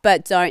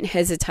 but don't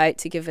hesitate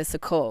to give us a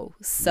call.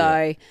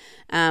 So,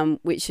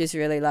 which is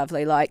really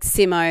lovely. Like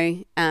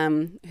Simo,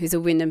 who's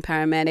a Wyndham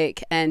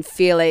paramedic, and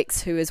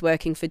Felix, who is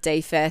working for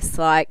DFES,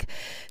 like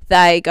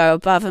they go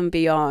above and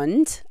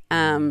beyond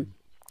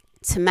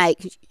to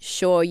make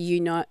sure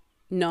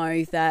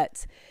know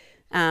that,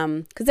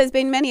 because there's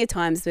been many a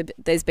times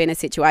there's been a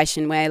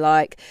situation where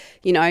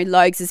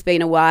Logs has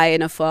been away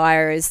and a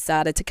fire has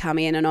started to come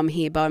in and I'm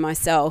here by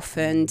myself,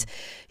 and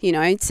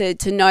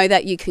to know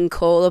that you can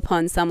call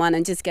upon someone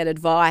and just get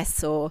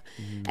advice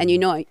and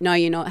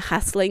you're not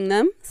hassling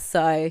them.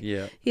 So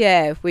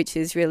which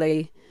is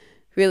really,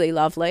 really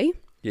lovely.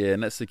 Yeah,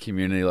 and that's the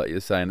community, like you're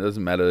saying. It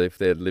doesn't matter if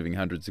they're living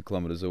hundreds of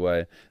kilometres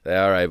away. They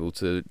are able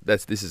to.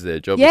 This is their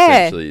job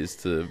essentially, is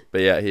to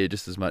be out here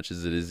just as much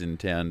as it is in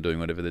town, doing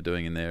whatever they're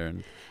doing in there.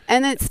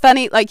 And it's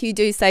funny, like you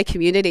do say,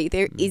 community.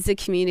 There is a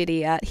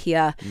community out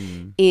here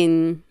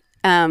in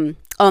on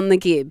the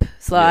Gibb.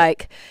 It's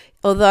like,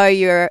 although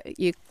you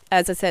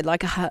as I said,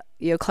 like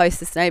your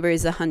closest neighbour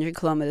is 100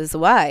 kilometres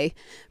away,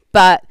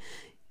 but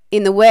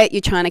in the wet,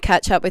 you're trying to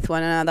catch up with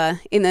one another.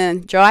 In the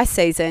dry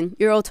season,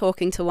 you're all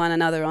talking to one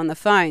another on the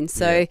phone.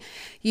 So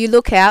you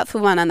look out for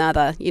one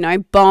another. You know,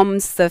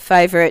 Bomb's the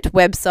favourite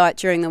website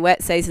during the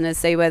wet season to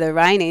see where the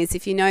rain is.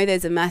 If you know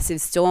there's a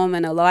massive storm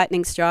and a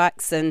lightning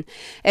strikes and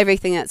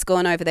everything that's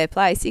gone over their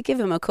place, you give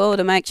them a call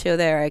to make sure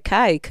they're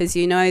okay, because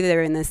you know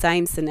they're in the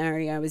same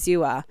scenario as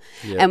you are.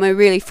 And we're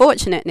really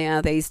fortunate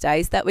now these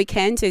days that we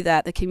can do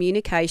that. The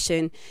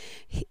communication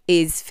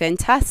is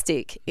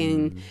fantastic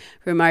in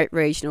remote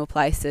regional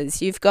places.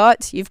 You've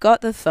got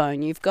the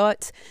phone, you've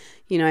got,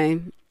 you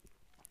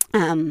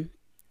know,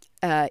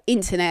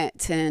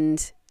 internet,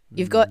 and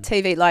you've got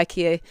TV. Like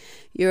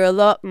you're a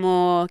lot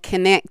more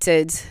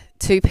connected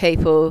to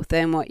people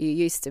than what you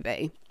used to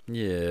be.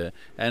 Yeah,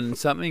 and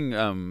something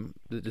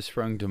that just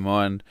sprung to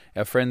mind,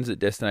 our friends at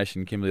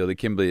Destination Kimberley, or the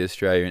Kimberley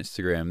Australia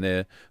Instagram,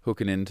 they're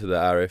hooking into the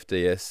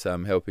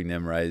RFDS, helping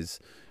them raise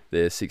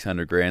their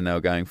 $600,000 they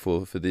were going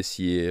for this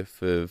year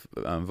for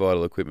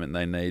vital equipment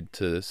they need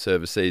to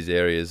service these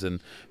areas. And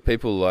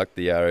people like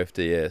the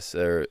RFDS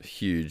are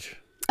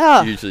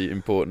hugely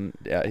important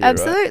out here.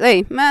 Absolutely,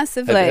 right?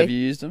 Massively. Have you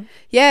used them?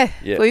 Yeah,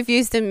 we've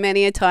used them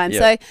many a time.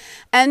 So,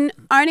 and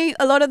only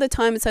a lot of the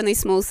time it's only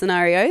small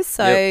scenarios.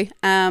 So,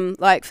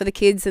 like for the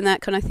kids and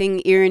that kind of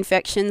thing, ear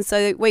infections.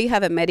 So we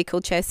have a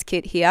medical chest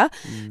kit here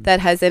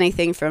that has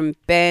anything from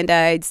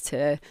Band-Aids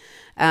to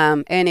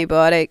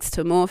antibiotics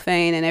to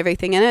morphine and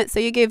everything in it. So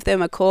you give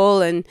them a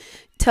call and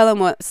tell them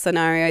what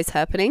scenario is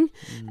happening,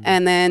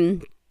 and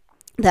then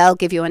they'll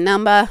give you a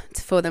number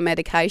for the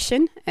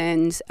medication.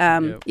 And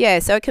so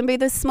it can be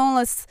the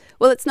smallest.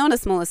 Well, it's not a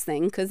smallest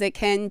thing, because it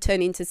can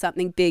turn into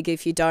something big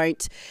if you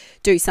don't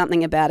do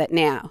something about it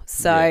now.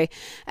 So,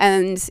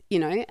 and you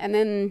know, and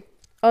then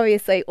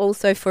obviously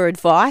also for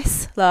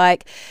advice,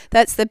 like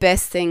that's the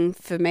best thing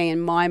for me in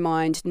my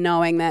mind,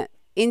 knowing that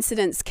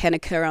incidents can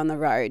occur on the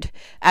road,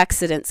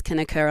 accidents can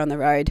occur on the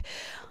road.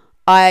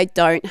 I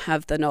don't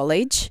have the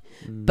knowledge,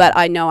 but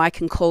I know I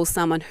can call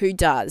someone who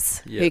does,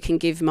 who can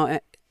give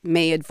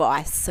me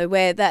advice. So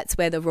that's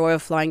where the Royal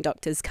Flying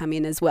Doctors come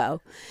in as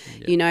well.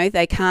 You know,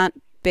 they can't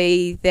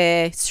be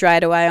there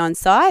straight away on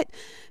site,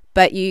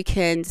 but you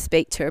can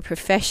speak to a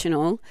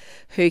professional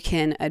who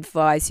can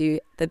advise you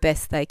the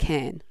best they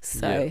can.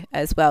 So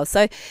as well.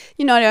 So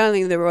you're not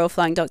only the Royal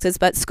Flying Doctors,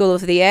 but School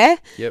of the Air.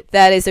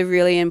 That is a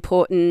really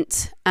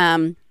important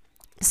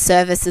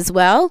service as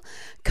well.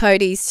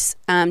 Cody's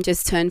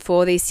just turned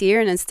 4 this year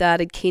and has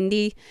started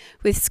kindy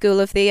with School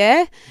of the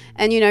Air.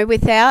 And, you know,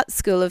 without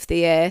School of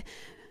the Air,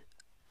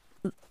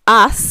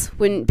 us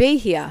wouldn't be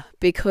here,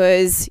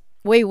 because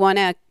we want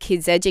our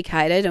kids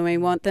educated and we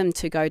want them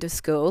to go to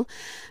school.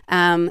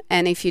 And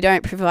if you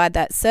don't provide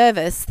that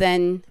service,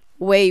 then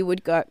we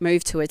would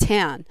move to a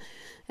town.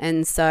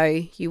 And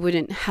so you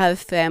wouldn't have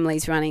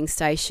families running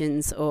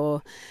stations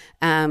or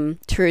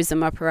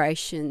tourism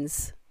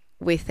operations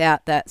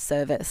without that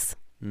service.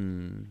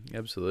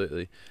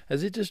 Absolutely.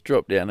 Has it just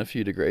dropped down a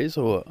few degrees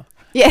or what?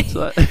 Yeah,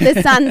 the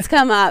sun's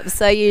come up,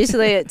 so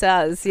usually it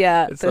does.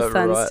 Yeah, the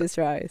sun's just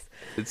rose.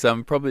 It's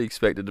probably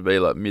expected to be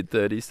like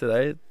mid-30s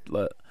today.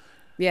 Like,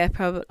 yeah,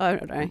 probably. I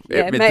don't know.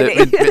 Yeah,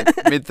 maybe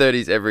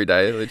mid-30s every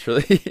day,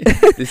 literally.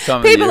 This time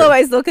of People year.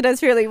 always look at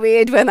us really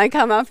weird when they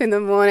come up in the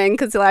morning,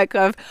 because like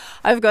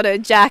I've got a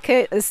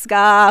jacket, a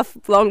scarf,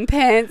 long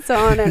pants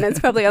on, and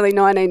it's probably only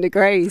 19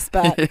 degrees.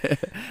 But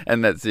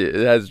and that's it.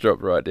 It has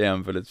dropped right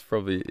down, but it's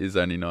probably is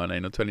only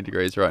 19 or 20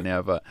 degrees right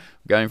now. But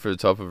going for the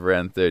top of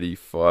around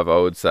 35, I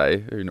would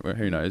say.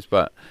 Who knows?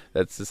 But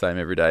that's the same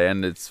every day,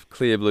 and it's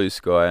clear blue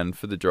sky. And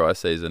for the dry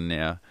season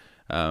now,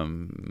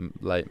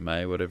 late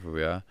May, whatever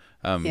we are.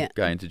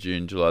 Going to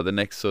June, July, the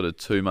next sort of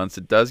 2 months,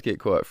 it does get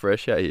quite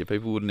fresh out here.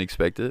 People wouldn't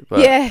expect it,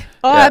 but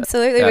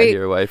absolutely. Out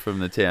here away from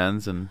the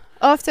towns, and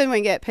often we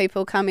get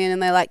people come in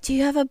and they're like, "Do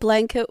you have a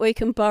blanket we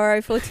can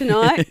borrow for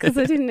tonight? Because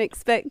I didn't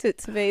expect it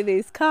to be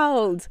this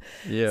cold."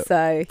 Yeah,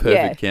 so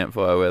perfect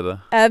campfire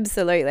weather.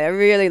 Absolutely, I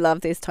really love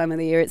this time of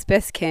the year. It's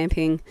best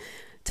camping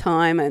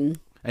time,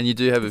 and you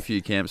do have a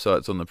few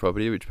campsites on the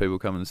property which people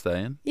come and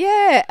stay in?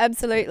 Yeah,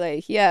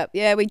 absolutely. Yeah,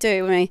 we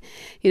do.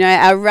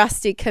 Our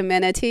rustic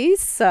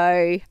amenities.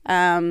 So,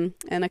 and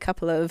a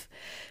couple of,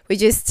 we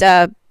just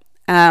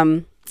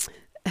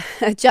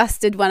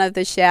adjusted one of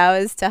the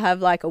showers to have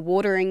like a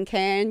watering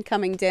can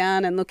coming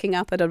down and looking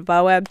up at a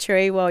boab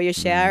tree while you're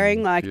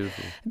showering.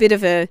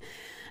 Beautiful.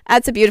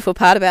 That's a beautiful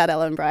part about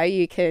Ellenbray.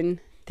 You can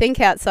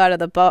think outside of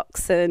the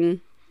box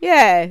and,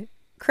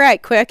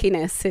 create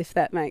quirkiness, if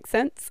that makes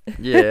sense.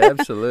 Yeah,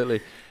 absolutely.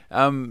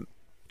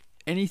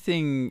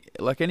 Anything,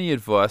 like any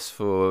advice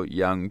for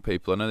young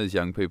people? I know there's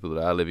young people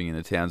that are living in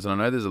the towns, and I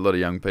know there's a lot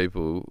of young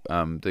people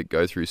that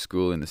go through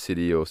school in the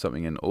city or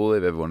something, and all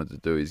they've ever wanted to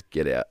do is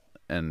get out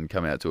and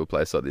come out to a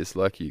place like this,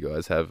 like you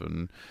guys have,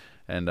 and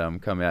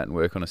come out and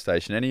work on a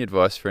station. Any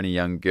advice for any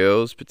young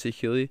girls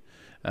particularly,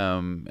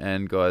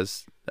 and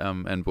guys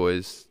and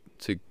boys,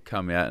 to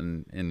come out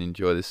and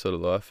enjoy this sort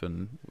of life,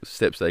 and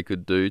steps they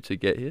could do to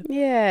get here?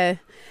 Yeah,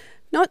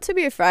 not to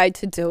be afraid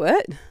to do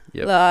it.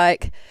 Yep.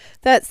 Like,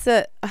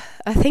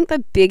 I think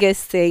the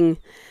biggest thing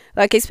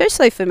like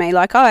especially for me,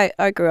 like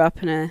I grew up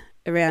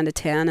around a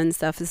town and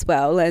stuff as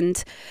well,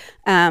 and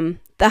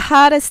the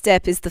hardest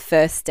step is the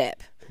first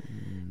step.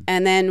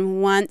 And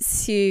then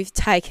once you've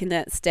taken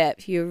that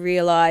step, you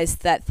realise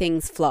that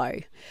things flow.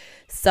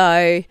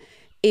 So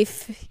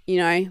if, you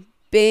know,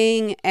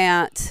 being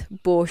out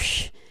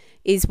bush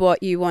is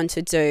what you want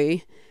to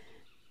do,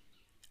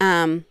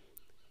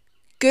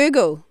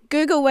 Google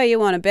where you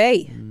want to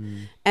be,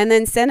 and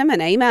then send them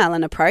an email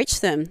and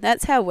approach them.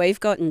 That's how we've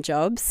gotten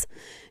jobs,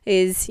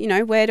 is, you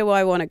know, where do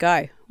I want to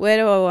go? Where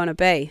do I want to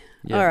be?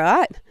 Yeah. All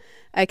right.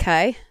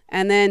 Okay.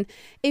 And then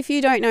if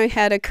you don't know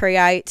how to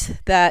create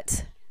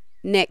that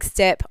next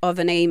step of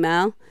an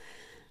email,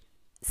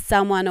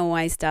 someone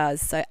always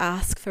does. So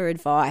ask for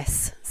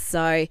advice.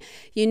 So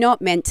you're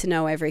not meant to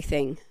know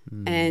everything.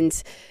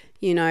 And,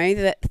 you know,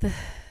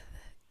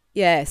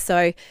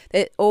 so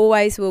there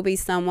always will be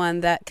someone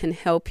that can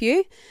help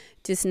you,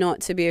 just not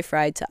to be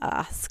afraid to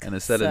ask. And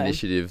it's that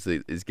initiative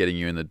that is getting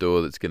you in the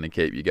door that's going to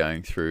keep you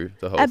going through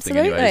the whole thing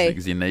anyways,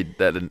 because you need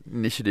that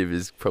initiative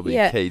is probably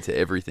key to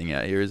everything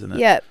out here, isn't it?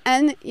 Yeah,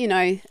 and, you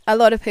know, a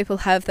lot of people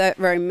have that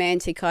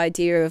romantic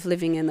idea of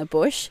living in the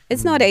bush.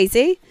 It's not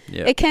easy.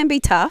 Yep. It can be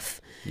tough,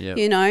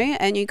 you know,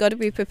 and you've got to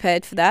be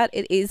prepared for that.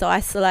 It is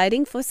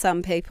isolating for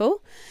some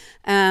people.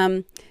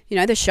 You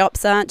know, the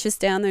shops aren't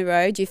just down the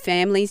road. Your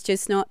family's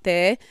just not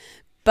there.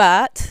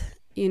 But,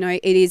 you know,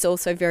 it is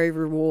also very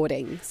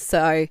rewarding.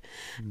 So,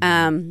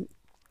 and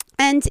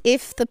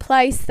if the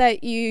place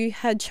that you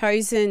had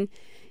chosen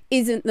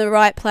isn't the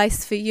right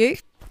place for you,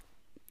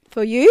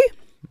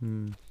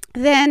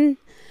 then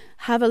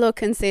have a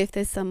look and see if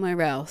there's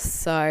somewhere else.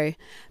 So,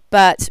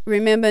 but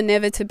remember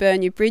never to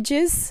burn your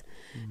bridges,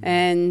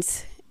 and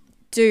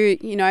do,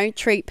 you know,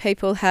 treat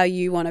people how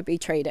you want to be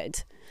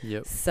treated.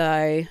 Yep.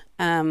 So,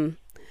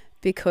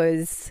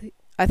 because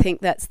I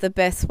think that's the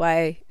best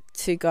way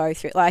to go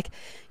through. Like,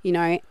 you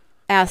know,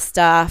 our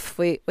staff,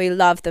 we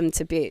love them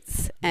to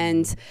bits,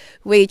 and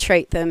we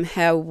treat them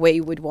how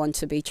we would want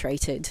to be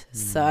treated.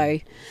 So,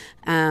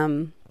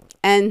 and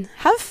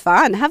have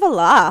fun, have a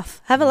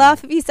laugh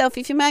at yourself.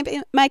 If you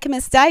make a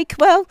mistake,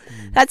 well,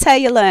 that's how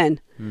you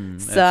learn.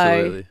 So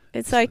absolutely.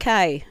 It's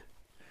okay.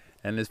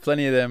 And there's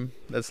plenty of them.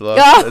 That's life.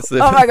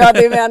 Oh my God,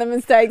 the amount of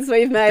mistakes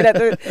we've made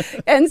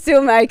and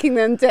still making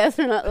them,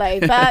 definitely.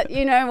 But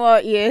you know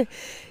what? You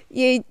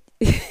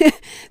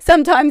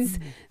sometimes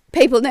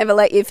people never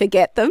let you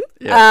forget them.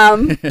 Yeah.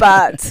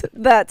 But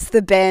that's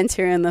the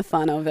banter and the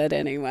fun of it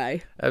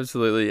anyway.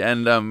 Absolutely.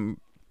 And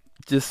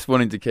just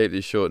wanting to keep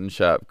this short and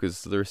sharp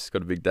because Larissa's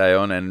got a big day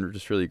on, and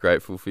just really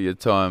grateful for your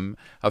time.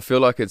 I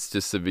feel like it's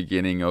just the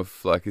beginning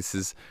of, like, this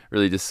is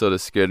really just sort of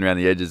skirting around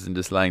the edges and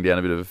just laying down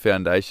a bit of a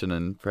foundation,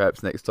 and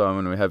perhaps next time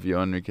when we have you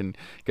on we can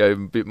go a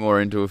bit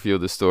more into a few of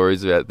the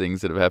stories about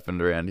things that have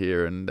happened around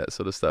here and that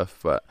sort of stuff.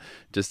 But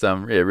just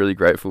really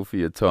grateful for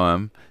your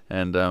time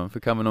and for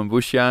coming on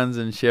Bush Yarns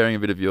and sharing a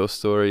bit of your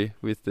story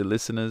with the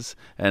listeners.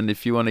 And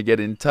if you want to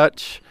get in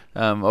touch,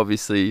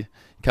 obviously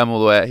come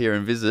all the way out here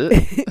and visit.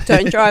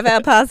 Don't drive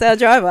out past our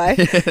driveway.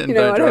 You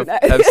know what I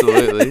mean?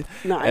 Absolutely.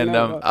 No, and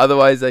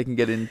otherwise they can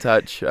get in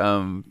touch.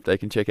 They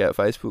can check out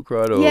Facebook,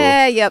 right? Or,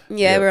 yep.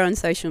 We're on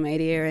social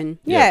media, and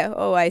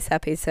always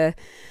happy to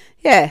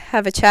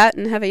have a chat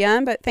and have a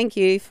yarn. But thank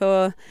you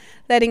for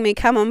letting me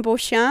come on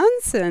Bush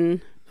Yarns,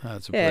 and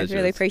it's a pleasure.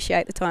 Really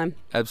appreciate the time.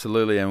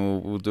 Absolutely,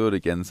 and we'll do it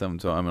again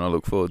sometime, and I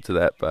look forward to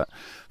that. But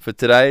for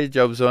today,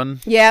 job's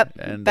on. Yep,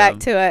 and back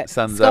to it.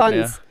 Sun's Scones. up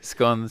now.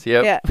 Scones,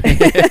 yep.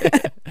 Yeah.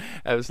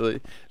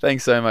 Absolutely.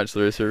 Thanks so much,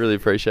 Larissa. Really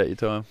appreciate your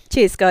time.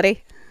 Cheers,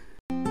 Scotty.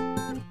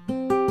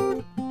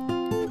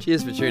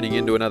 Cheers for tuning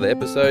in to another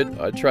episode.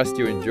 I trust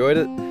you enjoyed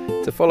it.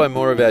 To follow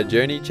more of our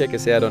journey, check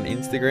us out on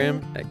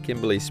Instagram at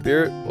Kimberley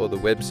Spirit or the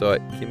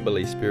website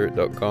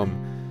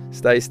kimberleyspirit.com.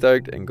 Stay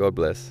stoked and God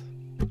bless.